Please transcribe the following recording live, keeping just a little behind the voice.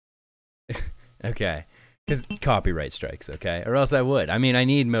Okay. Because copyright strikes, okay? Or else I would. I mean, I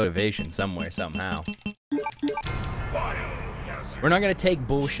need motivation somewhere, somehow. We're not gonna take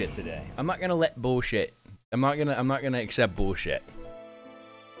bullshit today. I'm not gonna let bullshit. I'm not gonna accept bullshit.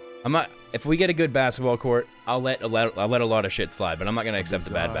 If we get a good basketball court, I'll let a lot of shit slide, but I'm not gonna accept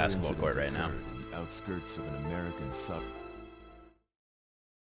a bad basketball court right now. The outskirts of an American suburb.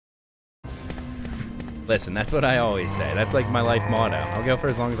 Listen, that's what I always say. That's like my life motto. I'll go for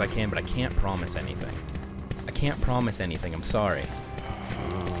as long as I can, but I can't promise anything. I can't promise anything. I'm sorry.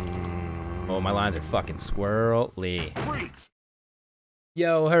 Oh, my lines are fucking swirly.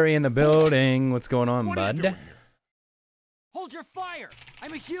 Yo, hurry in the building. What's going on, bud? Hold your fire!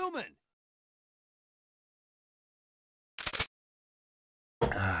 I'm a human!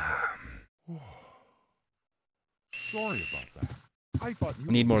 Sorry about that. I thought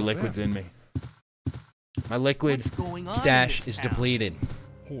you need more liquids in me. My liquid stash is depleted.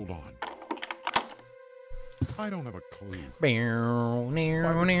 Hold on. I don't have a clue.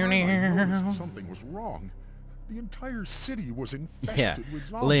 Something was wrong. The entire city was infested with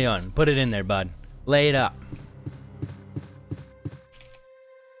zombies. Leon, put it in there, bud. Lay it up.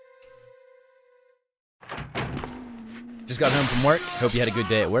 Just got home from work. Hope you had a good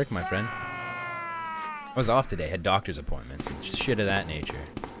day at work, my friend. I was off today. Had doctor's appointments and shit of that nature.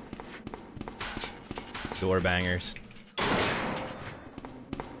 Door bangers.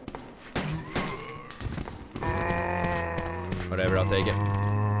 Whatever, I'll take it.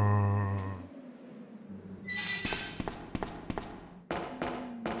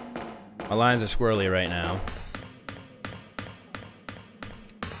 My lines are squirrely right now.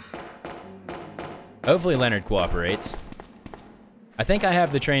 Hopefully Leonard cooperates. I think I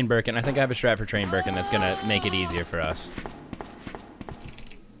have the train Birkin. I think I have a strat for train Birkin that's gonna make it easier for us.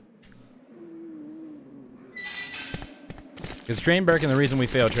 Because train Birkin, the reason we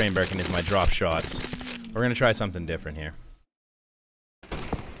fail train Birkin is my drop shots. We're gonna try something different here.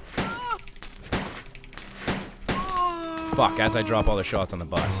 Fuck, as I drop all the shots on the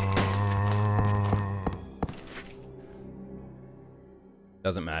bus.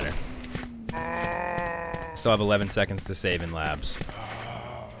 Doesn't matter. Still have 11 seconds to save in labs.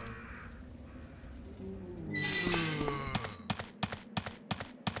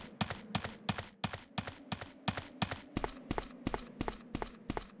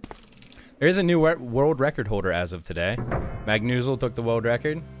 There is a new world record holder as of today. Magnoozle took the world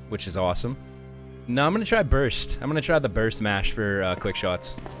record, which is awesome. No, I'm gonna try burst. I'm gonna try the burst mash for quick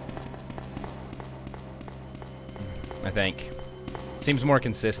shots. I think. Seems more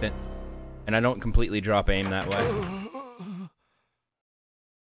consistent. And I don't completely drop aim that way.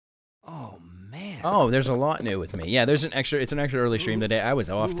 Oh man. Oh, there's a lot new with me. Yeah, there's an extra. It's an extra early stream today. I was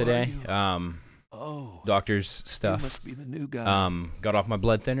off today. Doctor's stuff. Must be the new guy. Got off my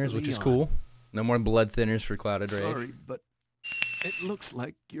blood thinners, which is cool. No more blood thinners for Clouded Rage. Sorry, but it looks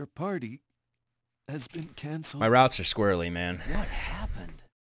like your party has been canceled. My routes are squirrely, man. What happened?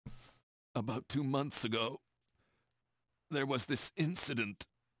 About 2 months ago, there was this incident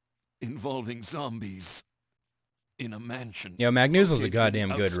involving zombies in a mansion. Yo, Magnoozle's a goddamn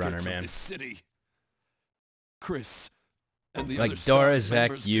good runner, man. City. Chris and the like other Dora,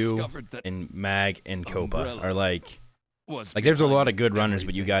 staff Zach, you, and Mag, and Copa are like there's a lot of good runners,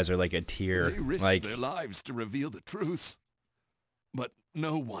 but you guys are like a tier. They risked like their lives to reveal the truth, but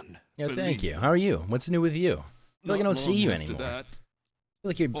no one. Yeah, thank you. How are you? What's new with you? I feel like I don't see you anymore. I feel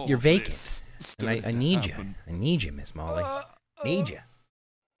like you're vacant, and I need you. I need you, Miss Molly. Need you.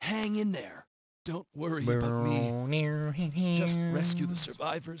 Hang in there. Don't worry about me. Just rescue the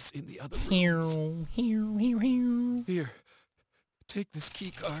survivors in the other rooms. Here, take this key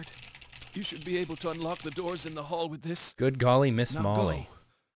card. You should be able to unlock the doors in the hall with this. Good golly, Miss Now Molly. Go.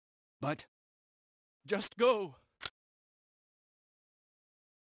 But just go.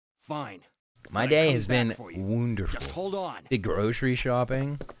 Fine. My day has been wonderful. Just hold on. Did grocery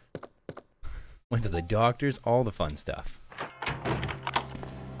shopping. Went to the doctors. All the fun stuff.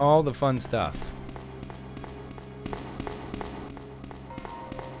 All the fun stuff.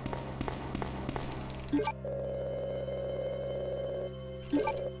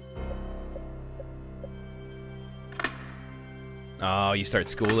 Oh, you start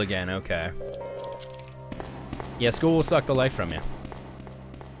school again, okay. Yeah, school will suck the life from you.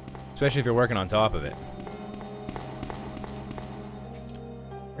 Especially if you're working on top of it.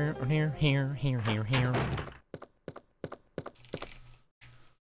 Here.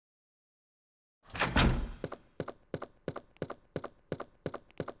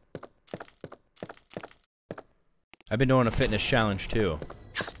 I've been doing a fitness challenge too.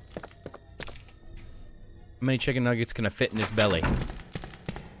 How many chicken nuggets can I fit in his belly?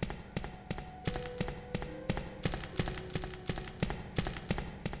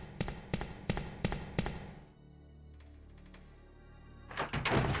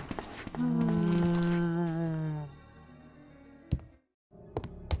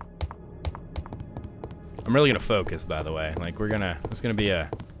 I'm really gonna focus, by the way. Like, it's gonna be a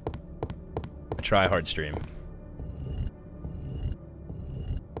try-hard stream.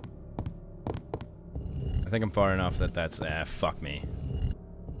 I think I'm far enough that that's, fuck me.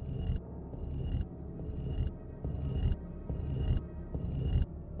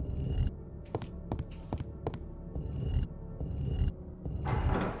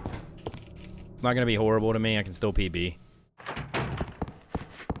 It's not gonna be horrible to me, I can still PB.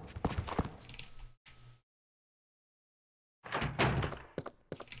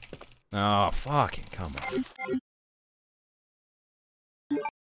 Oh, fucking come on.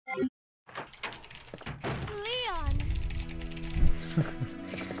 Leon.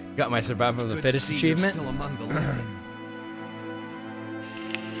 Got my survival of the fittest achievement. Still among the living.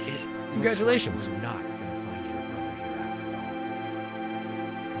 Congratulations. We're not gonna find your brother here after all.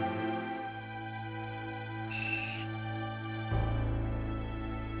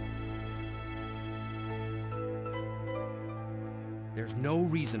 There's no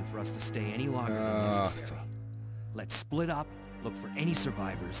reason for us to stay any longer than necessary. Let's split up, look for any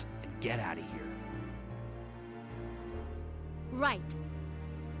survivors, and get out of here. Right.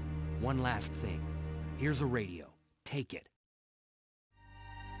 One last thing. Here's a radio. Take it.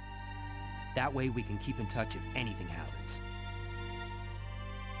 That way we can keep in touch if anything happens.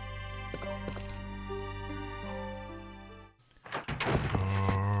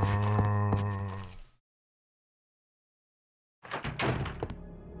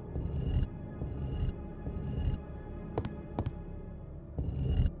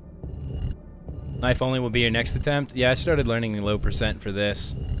 Knife only will be your next attempt. Yeah, I started learning the low percent for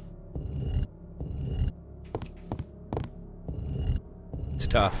this. It's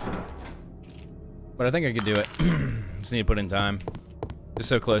tough. But I think I could do it. Just need to put in time. Just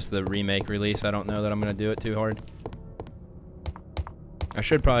so close to the remake release, I don't know that I'm going to do it too hard. I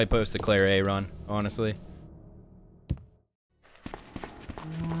should probably post a Claire A run, honestly.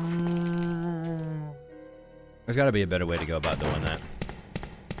 There's got to be a better way to go about doing that.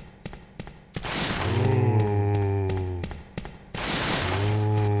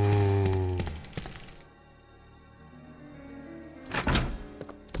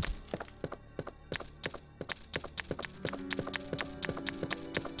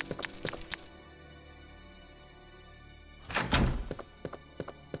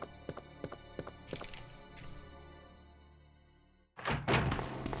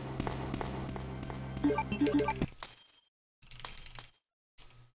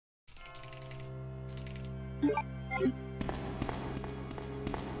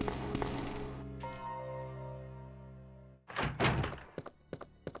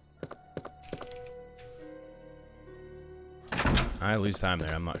 I lose time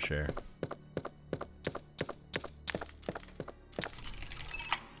there, I'm not sure.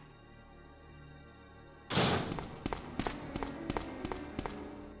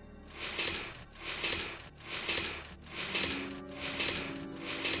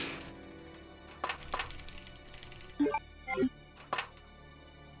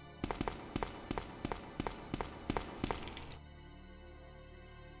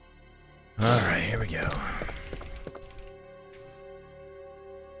 Alright, here we go.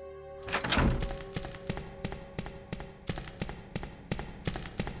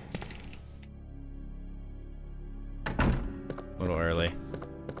 A little early.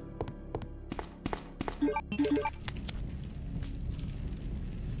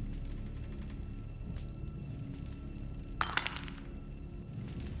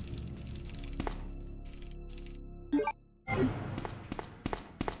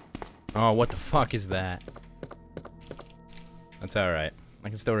 Oh, what the fuck is that? That's alright. I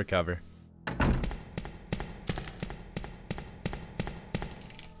can still recover.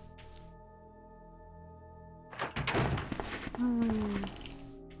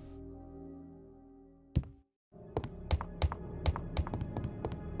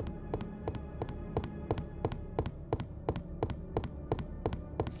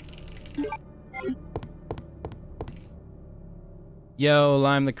 Yo,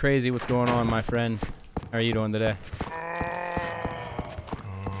 Lime the Crazy, what's going on, my friend? How are you doing today?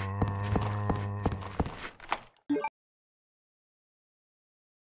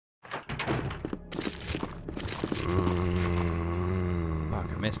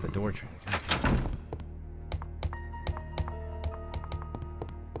 Fuck, I missed the door trick.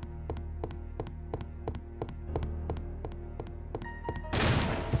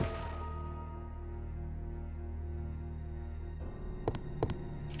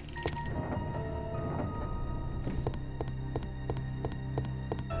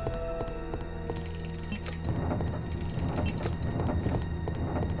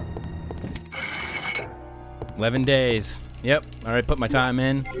 11 days. Yep. Alright, put my time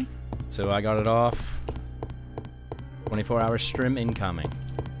in. So I got it off. 24-hour stream incoming.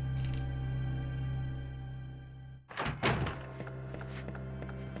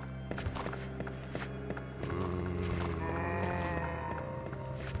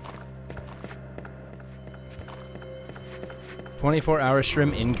 "24-hour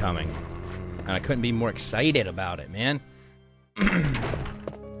stream incoming." And I couldn't be more excited about it, man.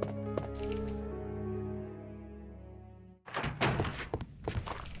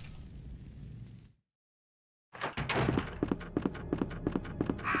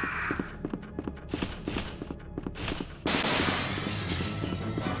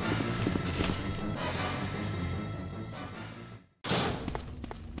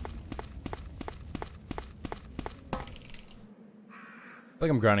 I feel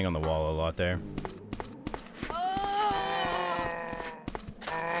like I'm grinding on the wall a lot there.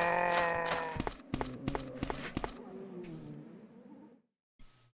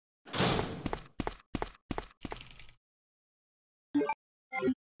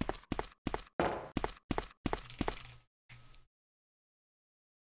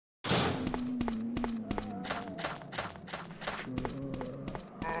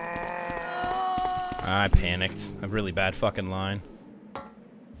 I panicked. A really bad fucking line.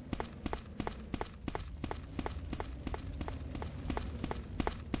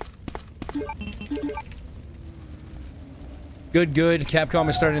 Good, good. Capcom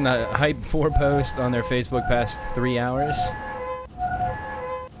is starting a Hype 4 post on their Facebook past 3 hours.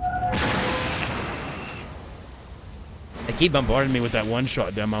 They keep bombarding me with that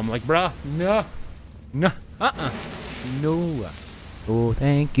one-shot demo. I'm like, bruh, no. No. No. Oh,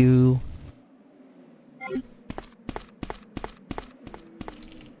 thank you.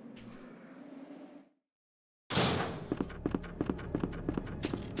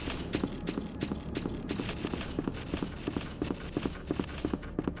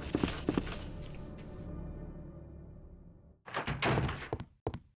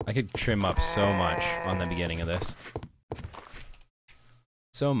 I could trim up so much on the beginning of this.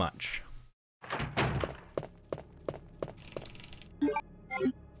 So much.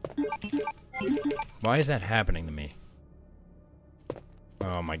 Why is that happening to me?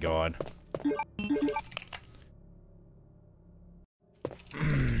 Oh my god.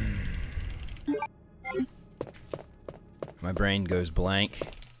 My brain goes blank,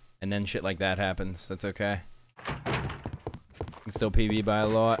 and then shit like that happens. That's okay. Can still PB by a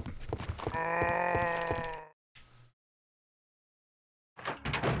lot.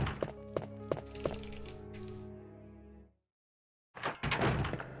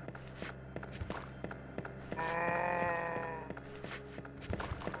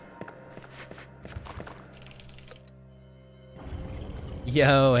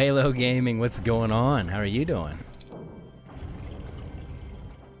 Yo, Halo Gaming, what's going on? How are you doing?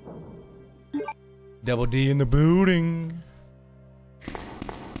 Double D in the building.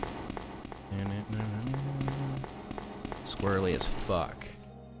 Squirrely as fuck.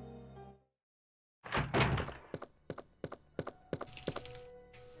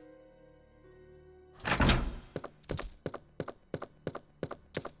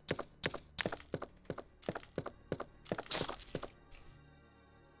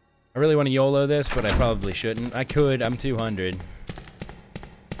 I really want to YOLO this, but I probably shouldn't. I could, I'm 200.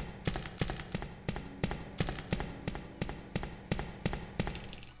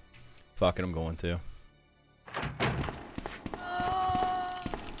 Fuck it, I'm going to.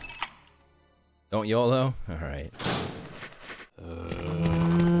 Don't YOLO? Alright.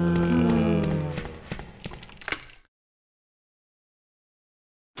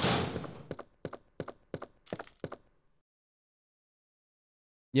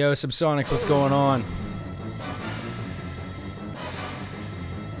 Yo, Subsonics, what's going on?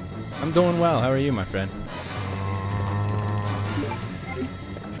 I'm doing well. How are you, my friend?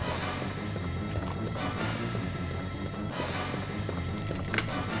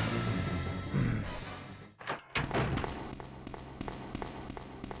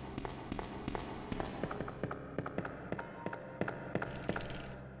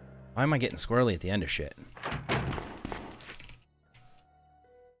 Why am I getting squirrely at the end of shit?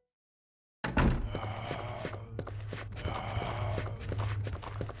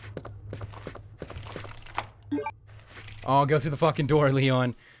 Oh, go through the fucking door,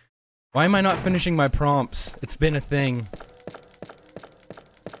 Leon. Why am I not finishing my prompts? It's been a thing.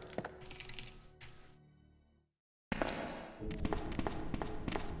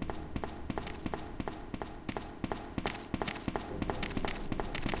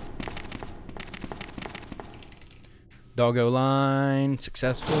 Doggo line,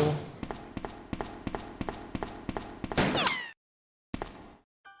 successful.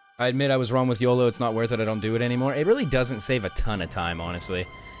 I admit I was wrong with YOLO. It's not worth it. I don't do it anymore. It really doesn't save a ton of time, honestly.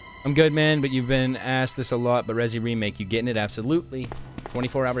 I'm good, man, but you've been asked this a lot, but Resi Remake, you getting it? Absolutely.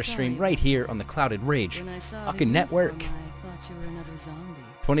 24-hour stream right here on the Clouded Rage fucking network.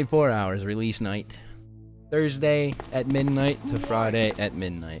 24 hours, release night. Thursday at midnight to Friday at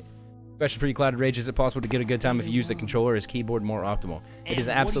midnight. Question for you, Clouded Rage. Is it possible to get a good time if you use the controller? Is keyboard more optimal? It is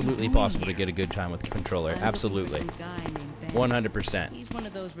absolutely possible to get a good time with the controller. Absolutely.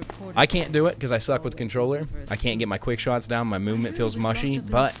 100%. I can't do it because I suck with controller. I can't get my quick shots down. My movement feels mushy.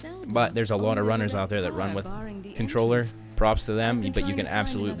 But there's a lot of runners out there that run with controller. Props to them. But you can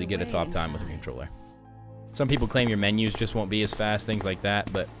absolutely get a top time with a controller. Some people claim your menus just won't be as fast, things like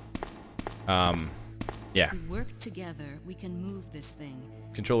that. But, yeah. If we work together, we can move this thing.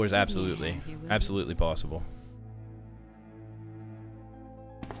 Controller's absolutely possible.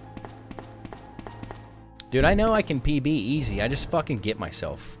 Dude, I know I can PB easy. I just fucking get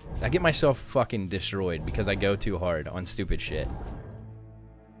myself. I get myself fucking destroyed because I go too hard on stupid shit.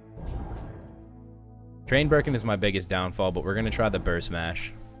 Train Birkin is my biggest downfall, but we're gonna try the burst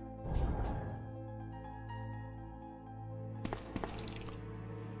smash.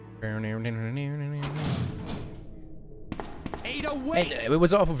 Hey, it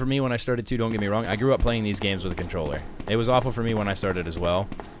was awful for me when I started too, don't get me wrong. I grew up playing these games with a controller. It was awful for me when I started as well.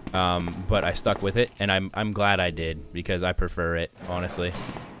 But I stuck with it, and I'm glad I did, because I prefer it, honestly.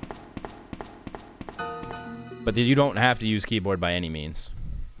 But you don't have to use keyboard by any means.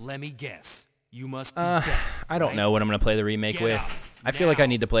 Let me guess. You must I don't know what I'm going to play the remake with. I feel like I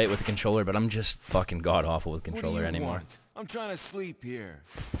need to play it with a controller, but I'm just fucking god-awful with controller anymore. Want? I'm trying to sleep here.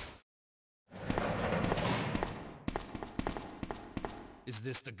 Is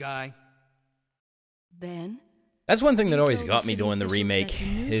this the guy? Ben? That's one thing that always got me doing the remake,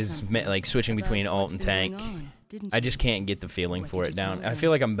 is like switching between alt and tank. I just can't get the feeling for it down. I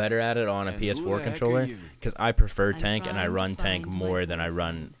feel like I'm better at it on a PS4 controller, because I prefer tank and I run tank more than I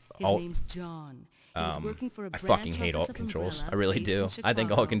run alt. I fucking hate alt controls. I really do. I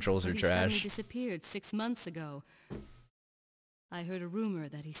think alt controls are trash. He disappeared 6 months ago. I heard a rumor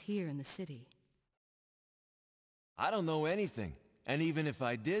that he's here in the city. I don't know anything. And even if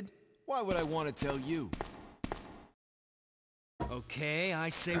I did, why would I want to tell you? Okay, I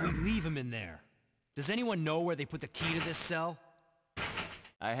say we leave him in there. Does anyone know where they put the key to this cell?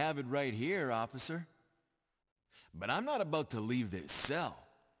 I have it right here, officer. But I'm not about to leave this cell.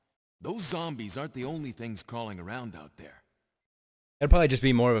 Those zombies aren't the only things crawling around out there. It'd probably just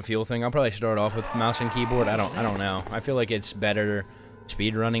be more of a feel thing. I'll probably start off with mouse and keyboard. I don't know. I feel like it's better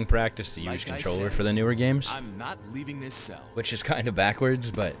speedrunning practice to use controller for the newer games. I'm not leaving this cell. Which is kind of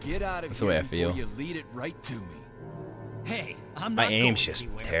backwards, but that's the way I feel. You lead it right to me. Hey, I'm not My aim's just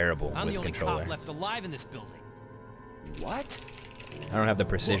terrible I'm with the only controller. cop left alive in this building. What? I don't have the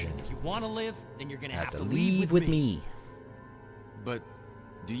precision. Look, if you want to live, then you're gonna I have have to to leave with me. But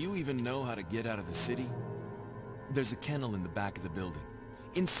do you even know how to get out of the city? There's a kennel in the back of the building.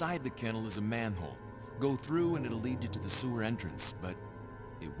 Inside the kennel is a manhole. Go through and it'll lead you to the sewer entrance, but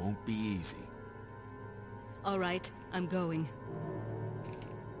it won't be easy. All right, I'm going.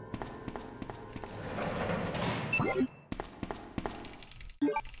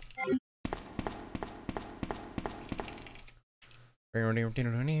 God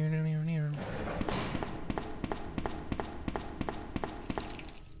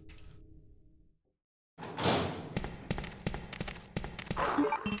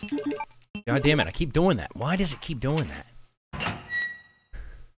damn it, I keep doing that. Why does it keep doing that?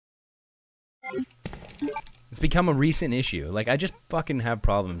 It's become a recent issue. Like, I just fucking have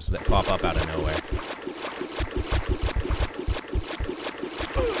problems that pop up out of nowhere.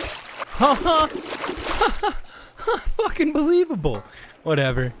 Fucking believable.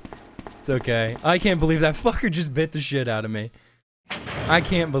 Whatever. It's okay. I can't believe that fucker just bit the shit out of me. I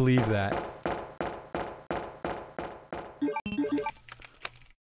can't believe that.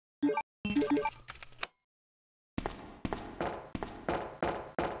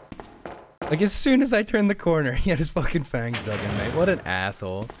 Like, as soon as I turned the corner, he had his fucking fangs dug in me. What an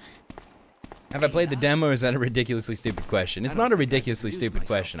asshole. Have I played the demo, or is that a ridiculously stupid question? It's not a ridiculously stupid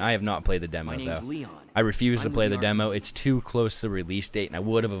question. I have not played the demo, though. I refuse to play the demo. It's too close to the release date, and I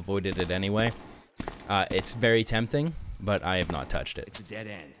would have avoided it anyway. It's very tempting, but I have not touched it. It's a dead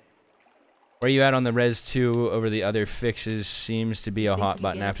end. Where are you at on the Res 2 over the other fixes? Seems to be a hot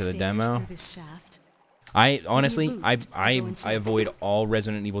button after the demo. I honestly, I avoid all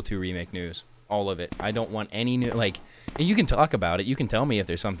Resident Evil 2 remake news, all of it. I don't want any new, like, and you can talk about it. You can tell me if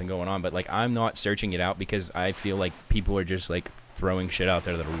there's something going on, but like, I'm not searching it out because I feel like people are just like throwing shit out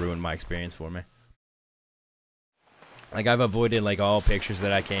there that'll ruin my experience for me. Like, I've avoided, like, all pictures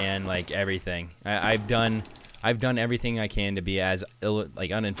that I can, like, everything. I've done everything I can to be as,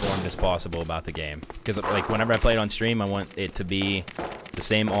 uninformed as possible about the game. Because, like, whenever I play it on stream, I want it to be the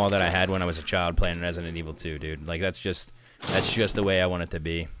same awe that I had when I was a child playing Resident Evil 2, dude. Like, that's just the way I want it to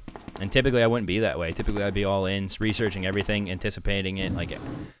be. And typically, I wouldn't be that way. Typically, I'd be all in, researching everything, anticipating it. Like,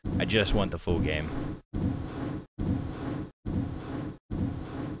 I just want the full game.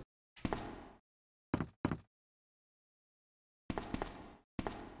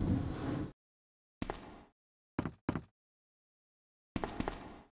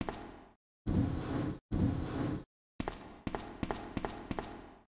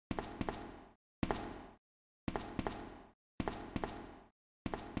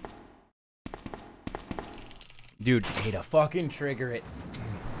 Dude, need to fucking trigger it.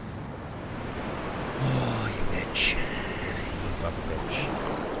 Oh, you bitch. You fucking bitch.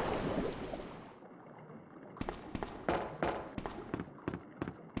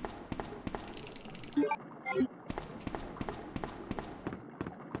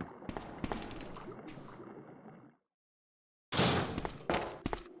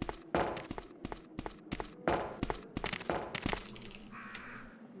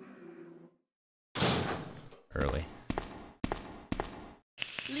 Early.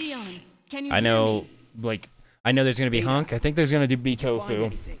 Leon, can you I know, like, I know there's gonna be Hunk. I think there's gonna be Tofu.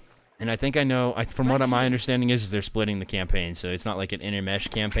 And I think I know, from what my understanding is they're splitting the campaign, so it's not like an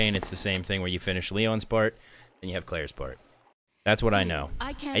intermesh campaign. It's the same thing where you finish Leon's part, and you have Claire's part. That's what I know.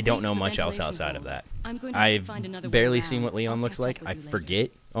 I don't know much else outside of that. I've barely seen what Leon looks like. I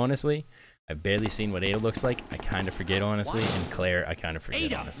forget, honestly. I've barely seen what Ada looks like. I kind of forget, honestly. And Claire, I kind of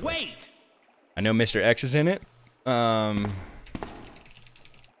forget, honestly. Wait! I know Mr. X is in it.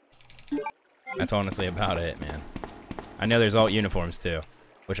 That's honestly about it, man. I know there's alt uniforms too,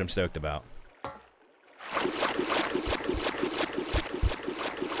 which I'm stoked about.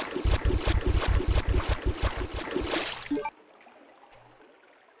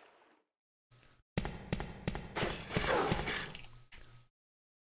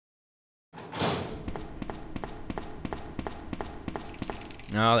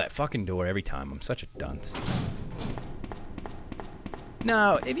 No, that fucking door every time. I'm such a dunce.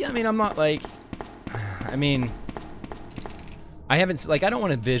 No, I mean, I'm not like, I mean, I haven't, like, I don't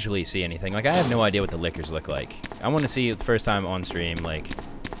want to visually see anything. Like, I have no idea what the liquors look like. I want to see it the first time on stream, like,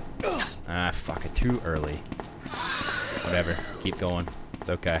 fuck it, too early. Whatever, keep going. It's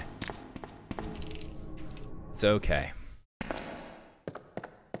okay. It's okay.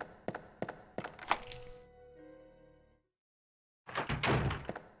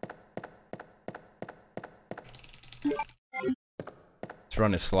 Let's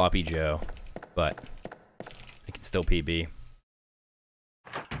run a Sloppy Joe, but I can still PB.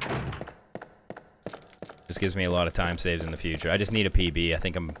 This gives me a lot of time saves in the future. I just need a PB. I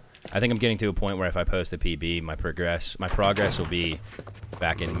think I'm getting to a point where if I post a PB, my progress will be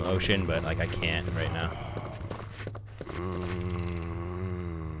back in motion, but like I can't right now.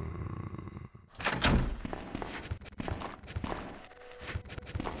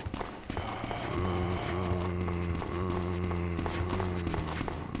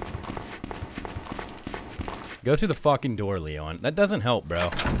 Go through the fucking door, Leon. That doesn't help,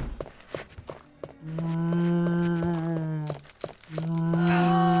 bro.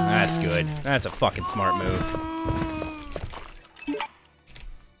 That's good. That's a fucking smart move.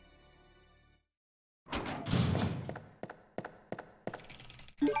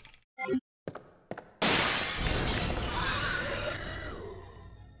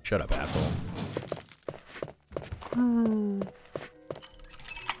 Shut up, asshole.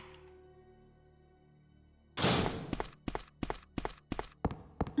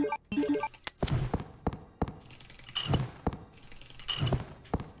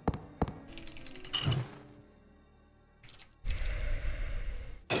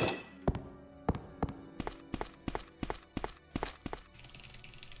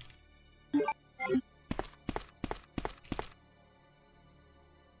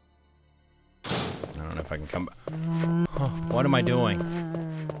 If I can come back. Huh, what am I doing?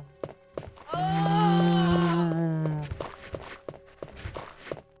 I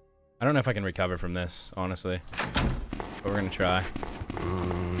don't know if I can recover from this, honestly. But we're gonna try.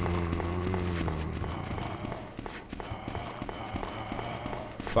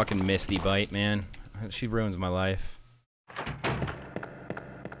 Fucking Misty Bite, man. She ruins my life.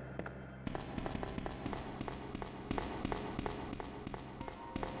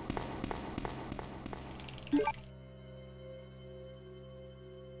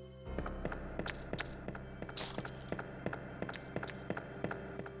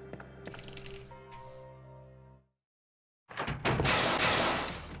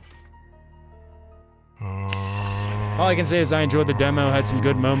 All I can say is I enjoyed the demo, had some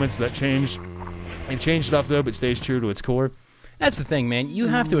good moments that changed. They've changed stuff though, but stays true to its core. That's the thing, man. You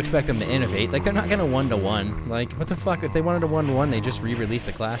have to expect them to innovate. Like, they're not gonna one-to-one. Like, what the fuck? If they wanted a one-to-one, they just re-release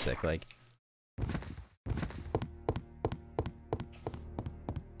the classic. Like...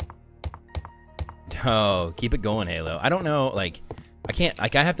 Oh, keep it going, Halo. I don't know, like... I can't...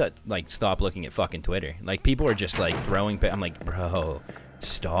 Like, I have to, like, stop looking at fucking Twitter. Like, people are just, like, throwing... I'm like, bro,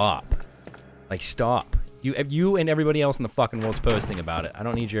 stop. Like, stop. You and everybody else in the fucking world's posting about it. I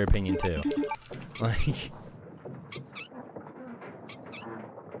don't need your opinion, too. Like...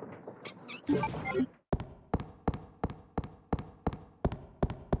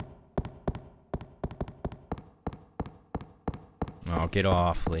 Oh, get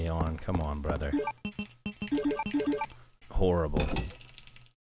off, Leon. Come on, brother. Horrible. At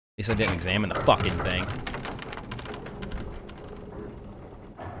least I didn't examine the fucking thing.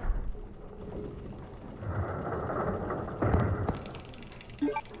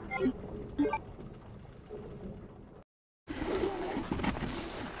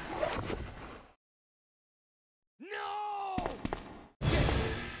 No!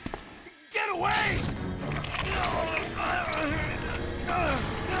 Get away!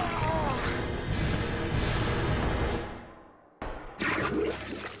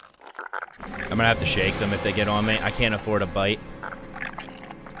 I'm gonna have to shake them if they get on me. I can't afford a bite.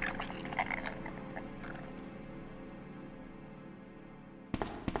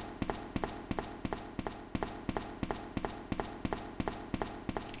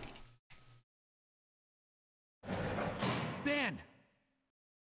 Ben!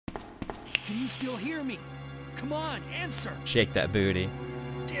 Can you still hear me? Come on, answer! Shake that booty.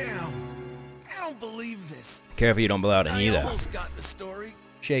 Damn. I don't believe this. Careful you don't blow out an I E, though. almost got the story.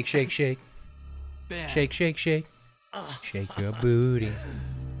 Shake, shake, shake. Ben. Shake, shake, shake. Shake your booty.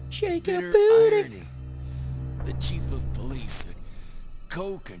 Shake your Bitter booty. irony. The chief of police, a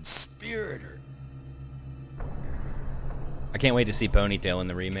co-conspirator. I can't wait to see Ponytail in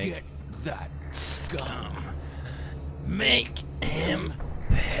the remake. Get that scum. Make him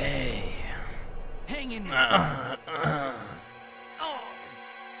pay. Hang in there! Oh,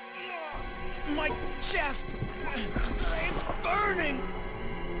 my chest! It's burning!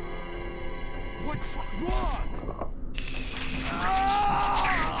 What's wrong?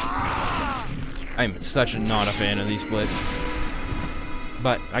 I'm such not a fan of these splits.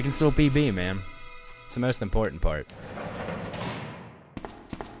 But I can still PB, man. It's the most important part.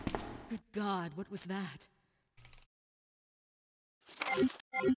 Good God, what was that?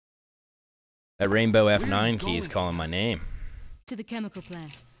 That rainbow F9 key is calling my name. To the chemical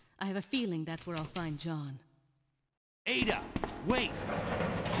plant. I have a feeling that's where I'll find John. Ada, wait!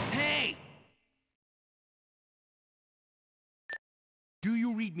 Hey! Do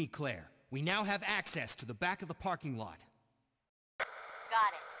you read me, Claire? We now have access to the back of the parking lot. Got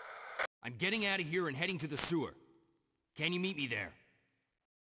it. I'm getting out of here and heading to the sewer. Can you meet me there?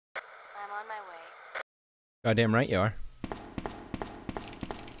 I'm on my way. Goddamn right you are.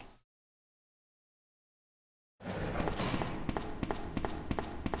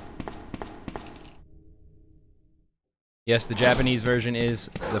 Yes, the Japanese version is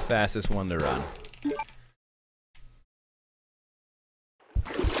the fastest one to run.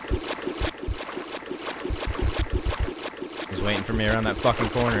 He's waiting for me around that fucking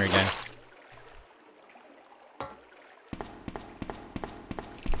corner again.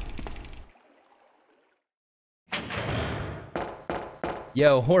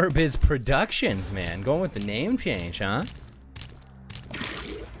 Yo, Horror Biz Productions, man. Going with the name change, huh?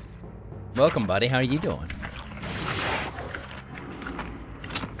 Welcome, buddy. How are you doing?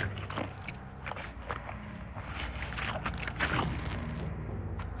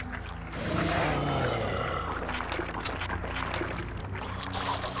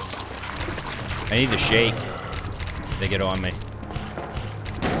 I need to shake. They get on me.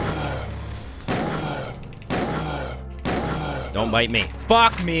 Don't bite me.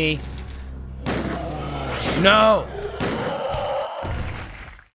 Fuck me! No!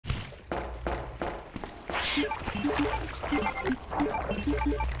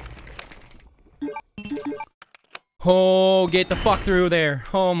 Oh, get the fuck through there.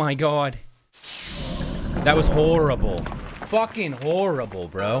 Oh my god. That was horrible. Fucking horrible,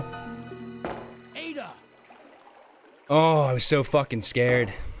 bro. Ada! Oh, I was so fucking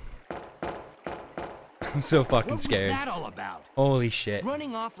scared. I'm so fucking What scared. was that all about? Holy shit.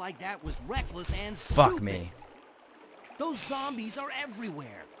 Running off like that was reckless and stupid. Fuck me. Those zombies are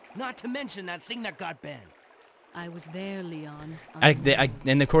everywhere. Not to mention that thing that got Ben. I was there, Leon.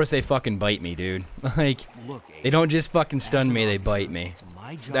 And of course they fucking bite me, dude. Like, Look, they don't just fucking stun as an me, they officer, bite me. it's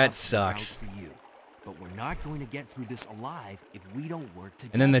my job That to look out sucks. for you, but we're not going to get through this alive if we don't work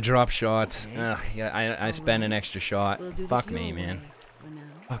together. And then the drop shots. Okay? Ugh, yeah, I spent an extra shot. We'll do this Fuck your me, man. way for now.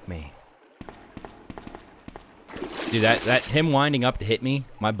 Fuck me. Dude, that him winding up to hit me,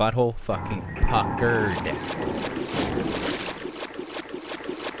 my butthole fucking puckered.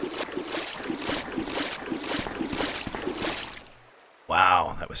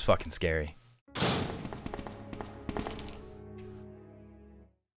 Wow, that was fucking scary.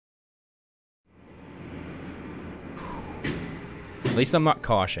 At least I'm not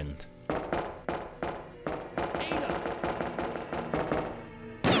cautioned.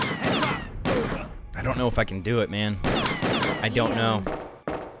 I don't know if I can do it, man. I don't know.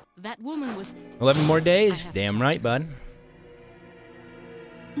 That woman was 11 more days? Damn right, bud.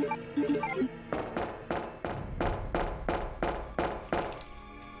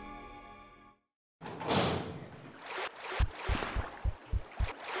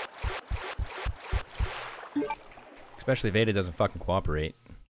 Especially if Ada doesn't fucking cooperate.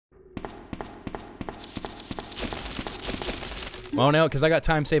 Well, no, because I got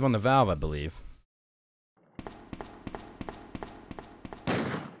time save on the valve, I believe.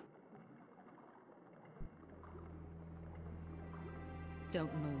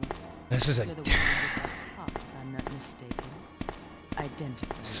 Don't move. This is a You're the one with the top, if I'm not mistaken.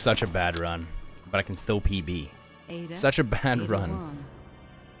 Identify. such a bad run, but I can still PB. Ada? Such a bad Ada run. Wong.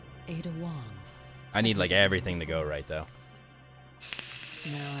 Ada Wong. I need like everything to go right though.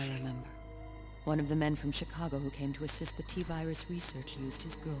 Now I remember. One of the men from Chicago who came to assist the T-virus research used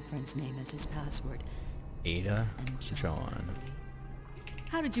his girlfriend's name as his password. Ada And John. I believe.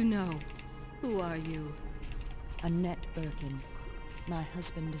 How did you know? Who are you? Annette Birkin. My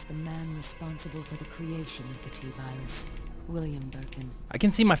husband is the man responsible for the creation of the T-virus. William Birkin. I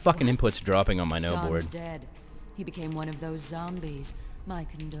can see my fucking inputs dropping on my no John's board. dead. He became one of those zombies. My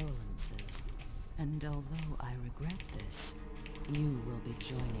condolences. And although I regret this, you will be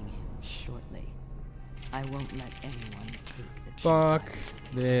joining him shortly. I won't let anyone take the Fuck G-virus.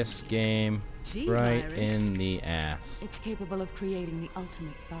 this game right G-virus? in the ass. It's capable of creating the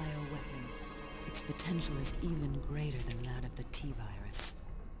ultimate bioweapon. Its potential is even greater than that of the T-virus.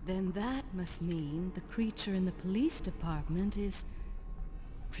 Then that must mean the creature in the police department is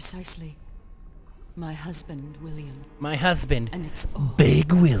precisely my husband, William. My husband, And it's all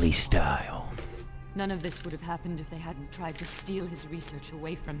Big Willie style. None of this would have happened if they hadn't tried to steal his research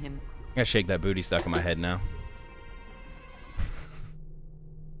away from him. I gotta shake that booty stuck in my head now.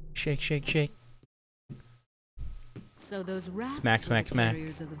 Shake, shake, shake. So those rats Smack, were smack, the smack.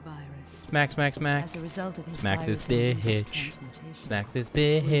 carriers of the virus. Smack, smack, smack. As a result of his Smack this virus-induced bitch. transmutation, Smack this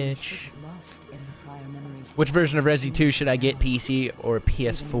William bitch. should have lost in the prior memories. Which version of Resi 2 should I get, PC or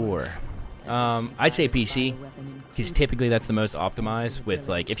PS4? I'd say PC, because typically that's the most optimized with,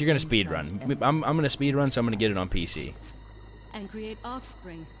 like, if you're gonna speedrun. I'm gonna speedrun, so I'm gonna get it on PC. And create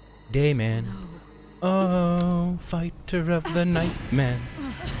offspring. Dayman. Oh, fighter of the night, man.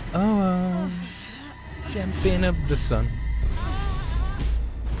 Oh, champion of the sun.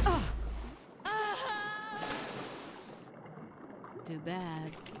 Too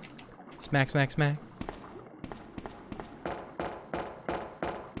bad. Smack, smack, smack.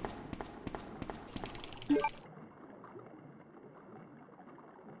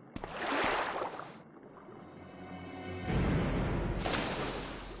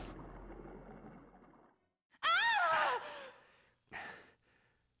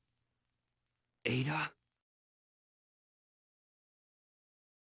 Ada?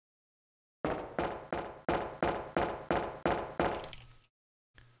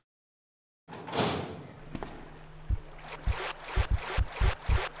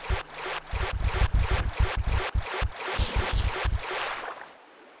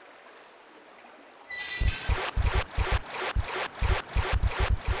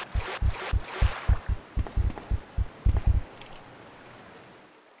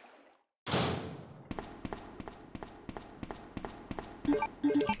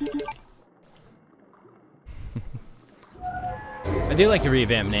 I do like your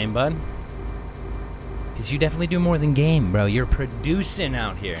revamp name, bud. Because you definitely do more than game, bro. You're producing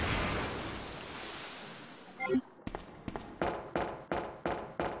out here.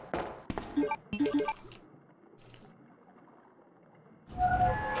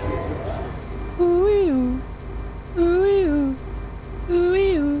 Ooh-ee-oo. Ooh-ee-oo.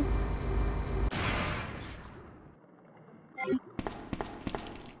 Ooh-ee-oo.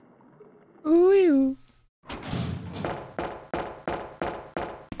 Ooh-ee-oo.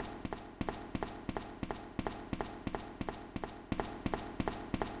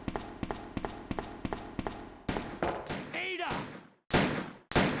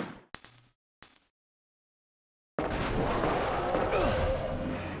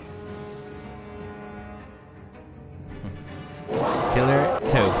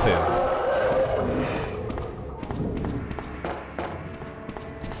 Tofu.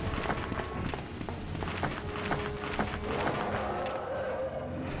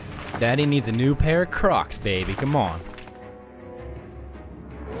 Daddy needs a new pair of Crocs, baby. Come on.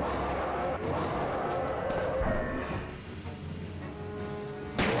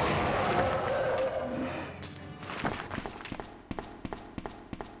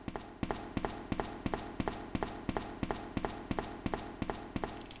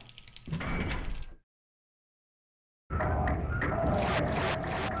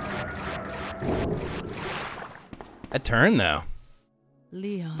 That turn, though.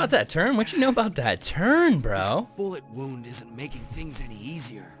 Leon. About that turn? What you know about that turn, bro? This bullet wound isn't making things any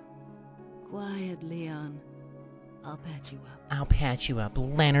easier. Quiet, Leon. I'll patch you up. I'll patch you up,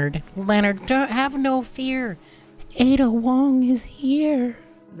 Leonard. Leonard, don't have no fear. Ada Wong is here.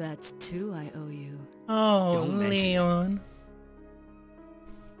 That's 2 I owe you. Oh, Don't mention it. Leon.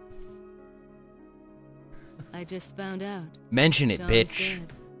 I just found out. Mention it, John's bitch.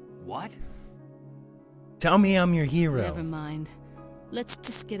 dead. What? Tell me I'm your hero. Never mind. Let's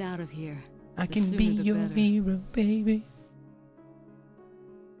just get out of here. I The can sooner be the your better. hero, baby.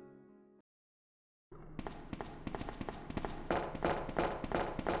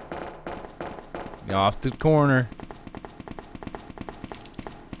 Off the corner.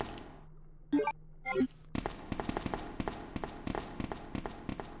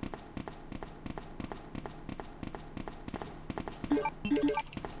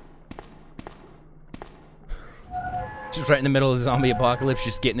 Just right in the middle of the zombie apocalypse,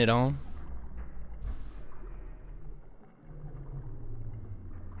 just getting it on.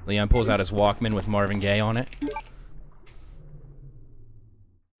 Leon pulls out his Walkman with Marvin Gaye on it.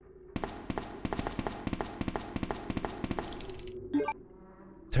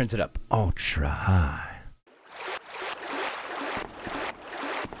 Turns it up ultra high.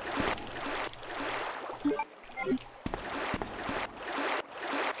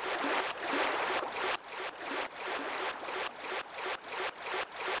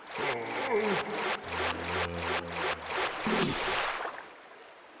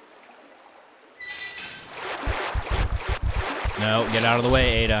 No, get out of the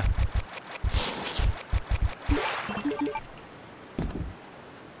way, Ada.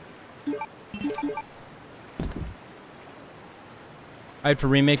 I'd for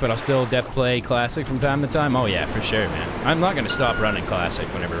remake, but I'll still def play classic from time to time. Oh yeah, for sure, man. I'm not gonna stop running classic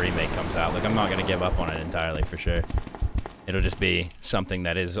whenever remake comes out. Like, I'm not gonna give up on it entirely, for sure. It'll just be something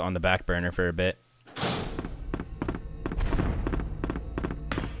that is on the back burner for a bit.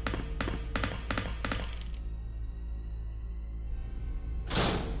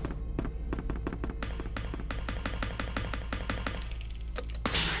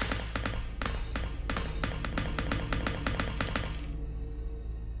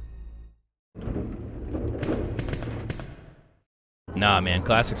 Nah, man,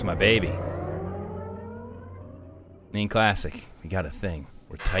 classic's my baby. Me and classic, we got a thing.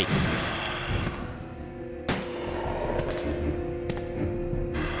 We're tight.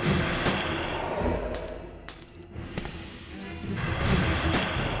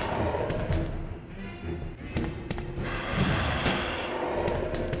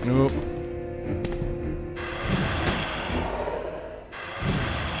 Nope.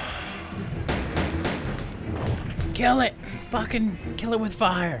 Kill it! Fucking kill it with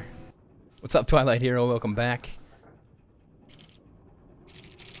fire! What's up, Twilight Hero? Welcome back.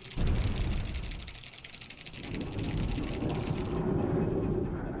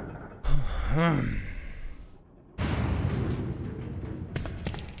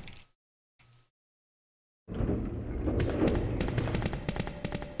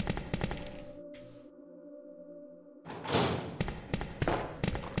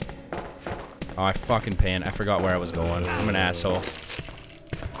 Oh, I fucking panned. I forgot where I was going. I'm an asshole.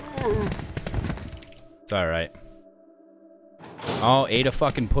 It's alright. Oh, Ada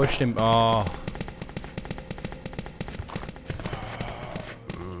fucking pushed him. Oh.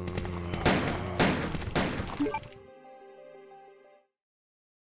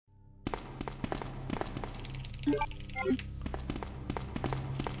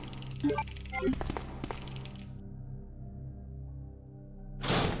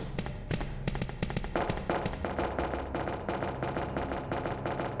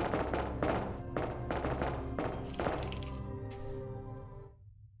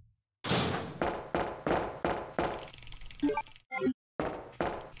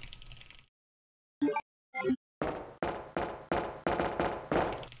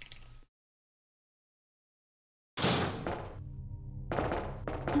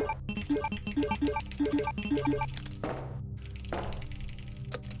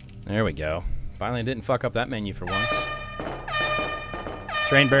 There we go. Finally didn't fuck up that menu for once.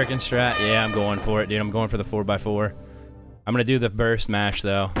 Train Birkin strat. Yeah, I'm going for it, dude. I'm going for the 4x4. I'm gonna do the burst mash,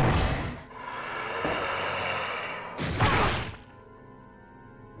 though.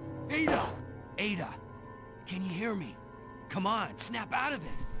 Ada! Ada! Can you hear me? Come on, snap out of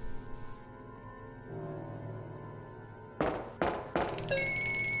it!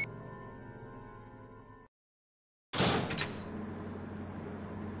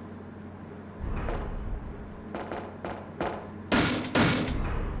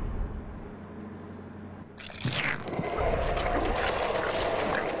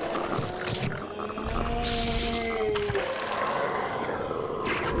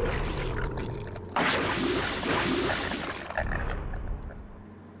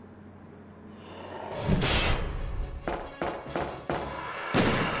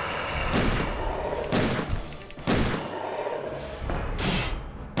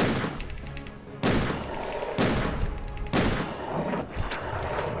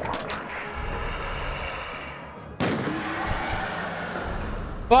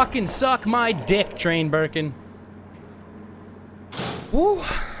 Fucking suck my dick, Train Birkin. Woo.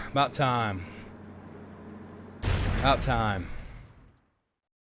 About time. About time.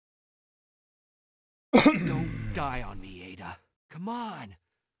 Don't die on me, Ada. Come on.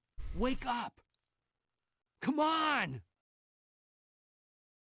 Wake up. Come on.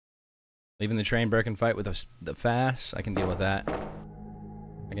 Leaving the Train Birkin fight with the fast. I can deal with that.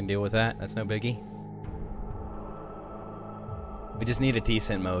 I can deal with that. That's no biggie. We just need a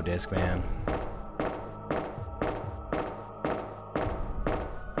decent Mo disc, man.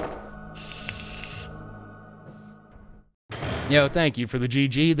 Yo, thank you for the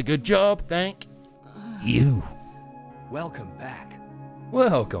GG. The good job. Thank you. Welcome back.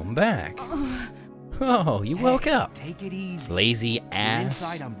 Welcome back. Oh, you woke up. Take it easy. Lazy You're ass.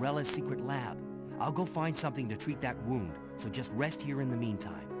 inside Umbrella's secret lab. I'll go find something to treat that wound, so just rest here in the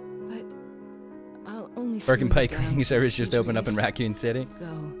meantime. But I'll only Birkin slow Pike down cleaning for service just opened up in centuries. Raccoon City.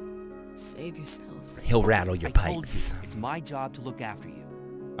 Go. Save yourself. He'll rattle your I told pikes. you, it's my job to look after you.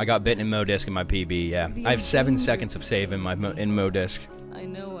 I got bitten in Mo disc in my PB, yeah. I have 7 seconds of save in my in Mo disc. I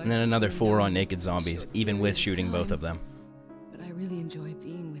know. And then another 4 know on Naked Zombies, even with shooting both of them. But I really enjoy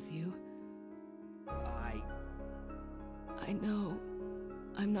being with you. I know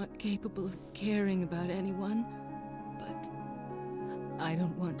I'm not capable of caring about anyone, but I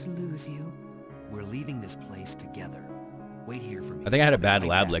don't want to lose you. We're leaving this place together. Wait here for me. I think I had a bad Right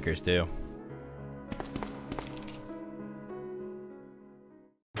lab back. lickers too.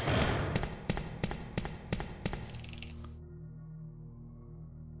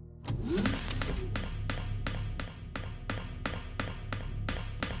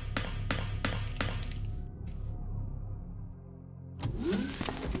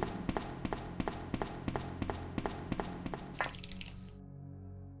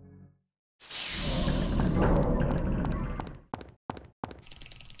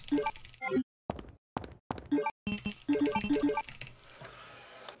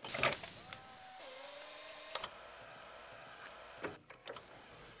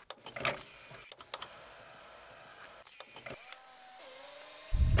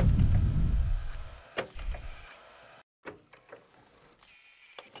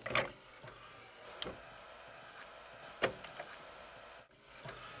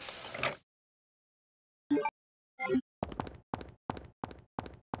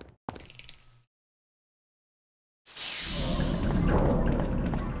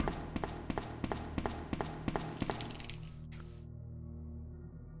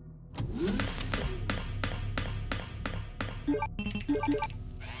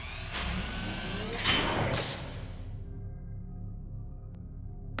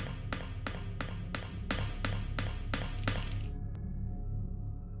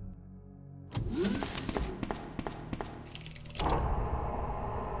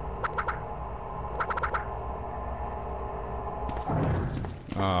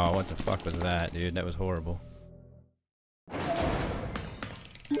 Oh, what the fuck was that, dude? That was horrible.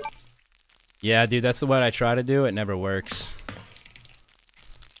 Yeah, dude, that's the way I try to do. It never works.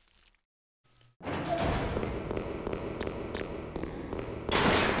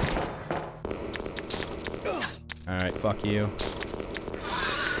 Alright, fuck you.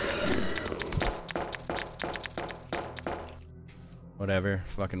 Whatever.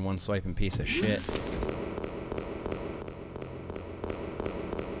 Fucking one swiping piece of shit.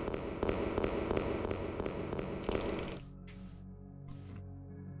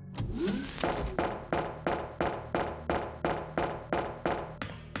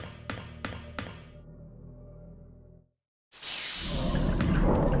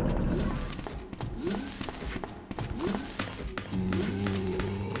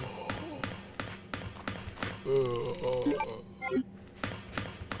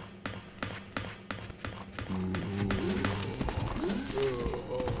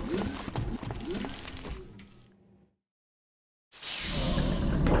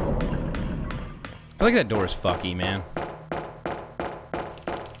 feel like that door is fucky, man.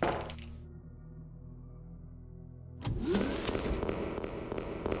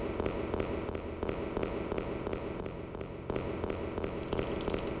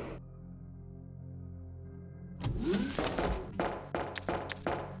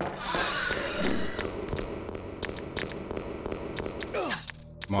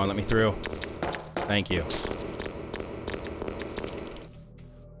 Come on, let me through. Thank you.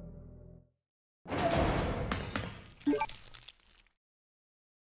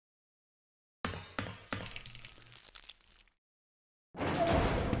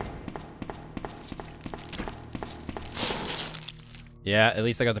 Yeah, at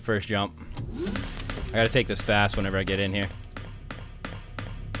least I got the first jump. I gotta take this fast whenever I get in here.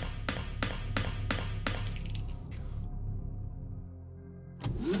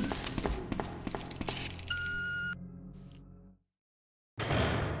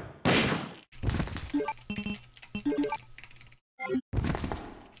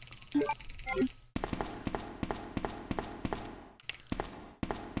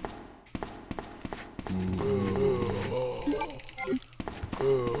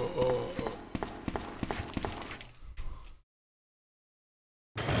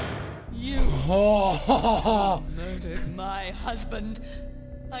 Murdered my husband.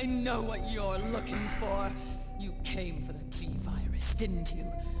 I know what you're looking for. You came for the G-Virus, didn't you?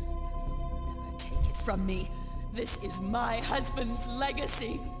 But you'll never take it from me. This is my husband's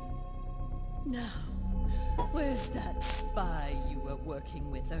legacy. Now, where's that spy you were working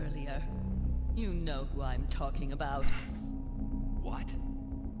with earlier? You know who I'm talking about. What?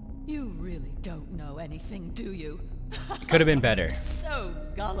 You really don't know anything, do you? Could have been better. So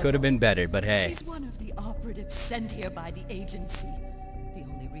gullible. Could have been better, but hey. She's one of the operatives sent here by the agency. The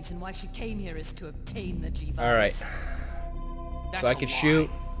only reason why she came here is to obtain the G-Virus. Alright. So I could shoot.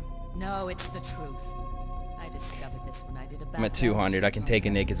 No, it's the truth. I discovered this when I did a I'm at 200. I can take a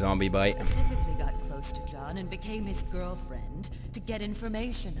naked zombie bite. I specifically got close to John and became his girlfriend to get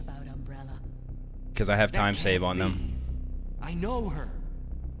information about Umbrella. Because I have time save on them. I know her.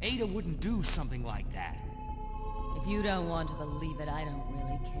 Ada wouldn't do something like that. If you don't want to believe it, I don't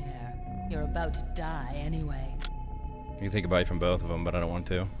really care. You're about to die anyway. You can take a bite from both of them, but I don't want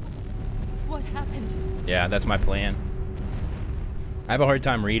to. What happened? Yeah, that's my plan. I have a hard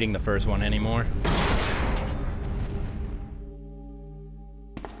time reading the first one anymore.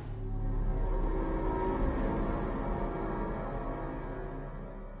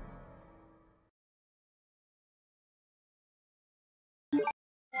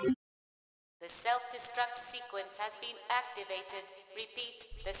 The self-destruct sequence has been activated. Repeat,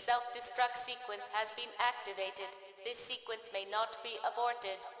 the self-destruct sequence has been activated. This sequence may not be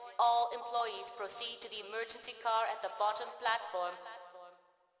aborted. All employees proceed to the emergency car at the bottom platform.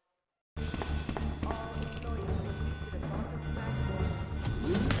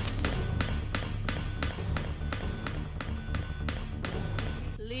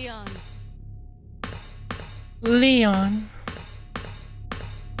 Leon. Leon.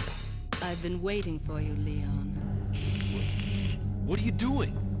 I've been waiting for you, Leon. What are you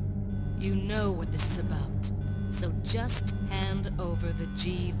doing? You know what this is about. So just hand over the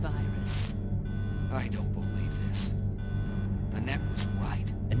G-Virus. I don't believe this. Annette was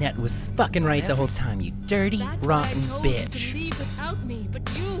right. Annette was fucking right the whole time, you dirty, That's rotten why I told you to bitch. leave without me, but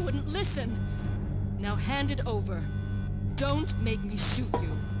you wouldn't listen. Now hand it over. Don't make me shoot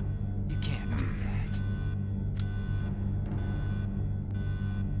you. You can't do that.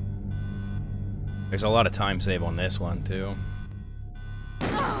 There's a lot of time save on this one, too.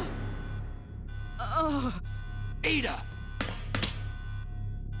 Ada!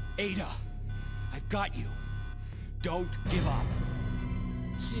 Ada! I've got you. Don't give up.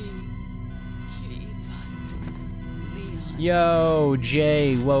 G-Virus. Leon. Yo,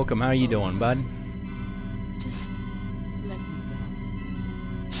 Jay, welcome. How you doing, bud? Just let me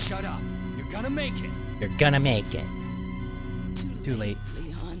go. Shut up. You're gonna make it. You're gonna make it. Too late.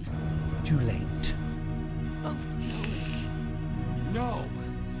 Leon. Too late. Both know it. No.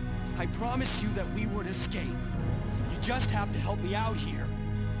 I promised you that we would escape. You just have to help me out here.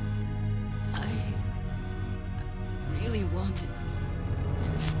 I really wanted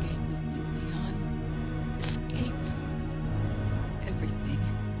to escape with you, Leon. Escape from everything.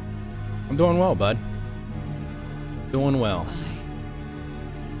 I'm doing well, bud. Doing well.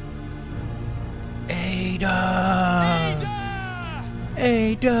 Ada!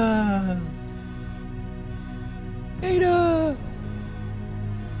 Ada! Ada!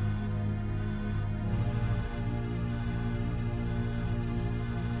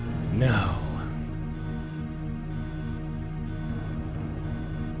 No.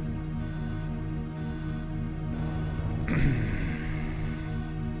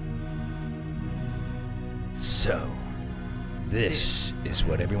 This is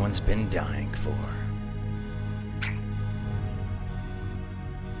what everyone's been dying for.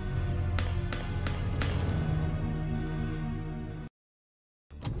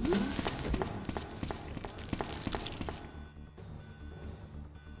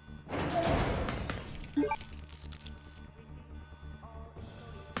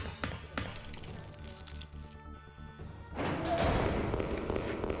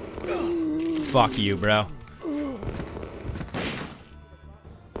 Fuck you, bro.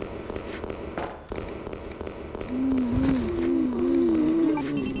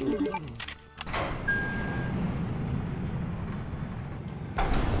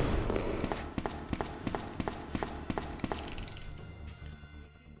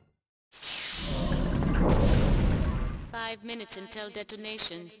 Five minutes until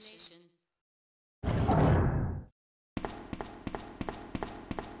detonation.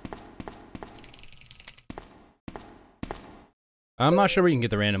 I'm not sure where you can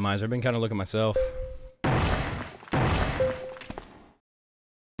get the randomizer. I've been kind of looking myself.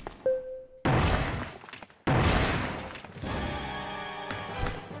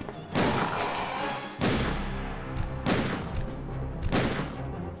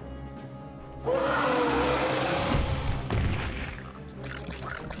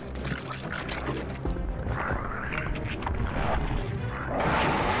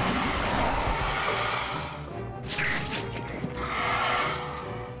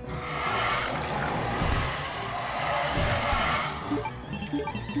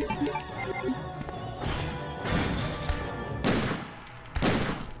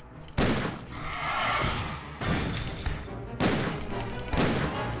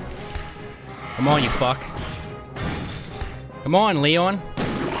 Come on, you fuck. Come on, Leon.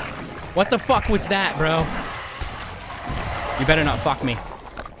 What the fuck was that, bro? You better not fuck me.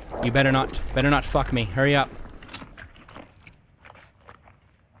 You better not fuck me. Hurry up.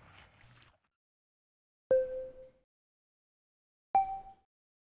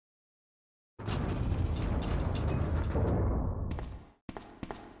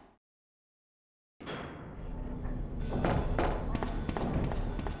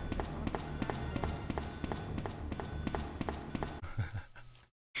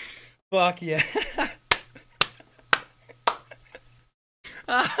 Fuck yeah.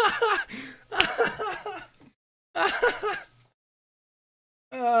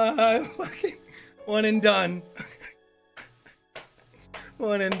 Fucking one and done.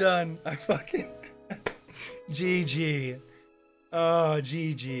 One and done. I fucking GG. Oh,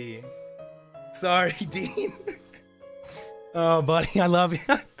 GG. Sorry, Dean. Oh, buddy, I love you.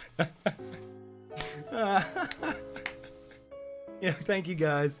 Yeah, thank you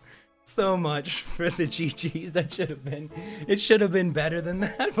guys so much for the GGs. That should have been, it should have been better than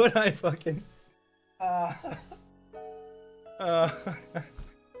that, but I fucking, oh,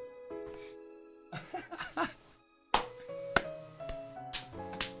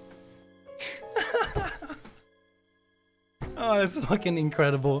 that's fucking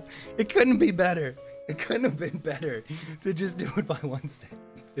incredible. It couldn't be better. It couldn't have been better to just do it by one step.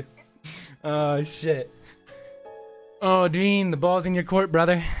 Oh, shit. Oh, Dean, the ball's in your court,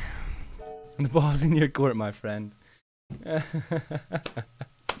 brother. The ball's in your court, my friend.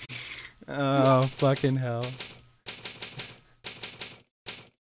 Oh, fucking hell.